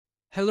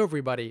Hello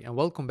everybody and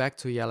welcome back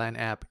to Yalan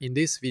app. In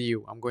this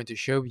video, I'm going to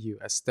show you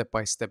a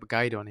step-by-step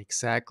guide on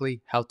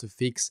exactly how to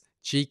fix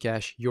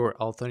GCash, your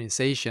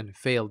authorization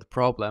failed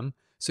problem.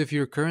 So if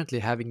you're currently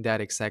having that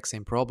exact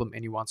same problem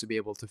and you want to be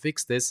able to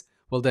fix this,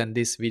 well then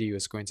this video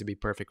is going to be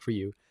perfect for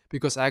you.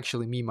 Because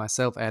actually me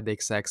myself had the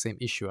exact same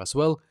issue as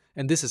well,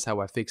 and this is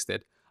how I fixed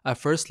it. I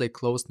firstly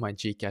closed my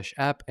GCash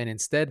app and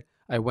instead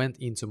I went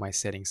into my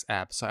settings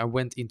app. So I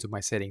went into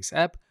my settings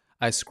app,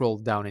 I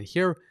scrolled down in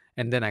here,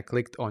 and then I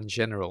clicked on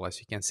general as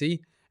you can see,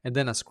 and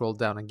then I scrolled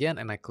down again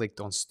and I clicked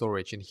on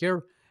storage in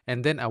here,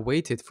 and then I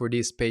waited for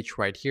this page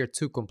right here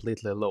to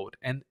completely load.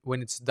 And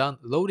when it's done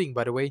loading,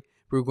 by the way,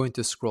 we're going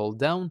to scroll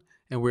down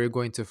and we're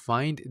going to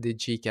find the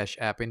GCash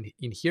app in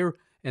here,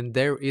 and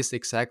there is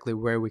exactly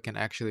where we can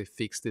actually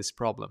fix this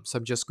problem. So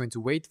I'm just going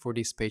to wait for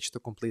this page to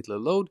completely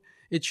load.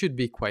 It should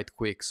be quite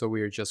quick, so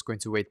we're just going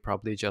to wait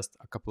probably just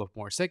a couple of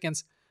more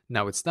seconds.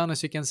 Now it's done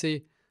as you can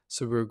see,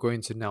 so we're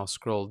going to now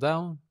scroll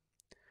down.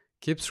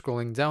 Keep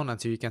scrolling down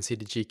until you can see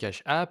the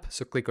GCash app,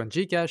 so click on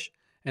GCash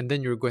and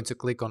then you're going to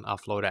click on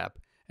Offload app.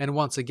 And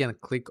once again,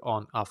 click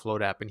on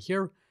Offload app in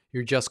here.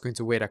 You're just going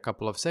to wait a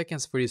couple of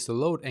seconds for this to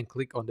load and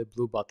click on the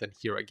blue button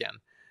here again.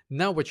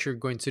 Now what you're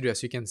going to do,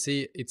 as you can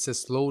see, it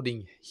says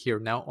loading here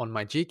now on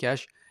my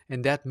GCash,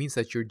 and that means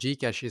that your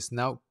GCash is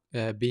now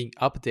being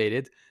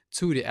updated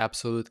to the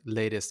absolute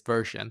latest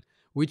version,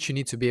 which you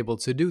need to be able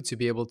to do to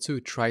be able to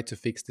try to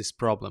fix this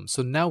problem.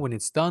 So now when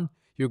it's done,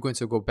 you're going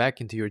to go back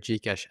into your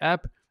GCash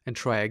app and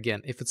try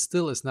again. If it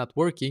still is not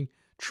working,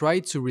 try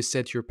to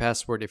reset your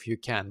password if you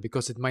can,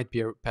 because it might be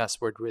a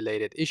password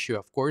related issue,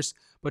 of course,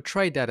 but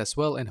try that as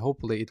well and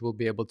hopefully it will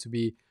be able to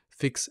be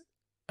fixed.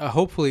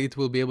 Hopefully it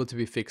will be able to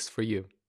be fixed for you.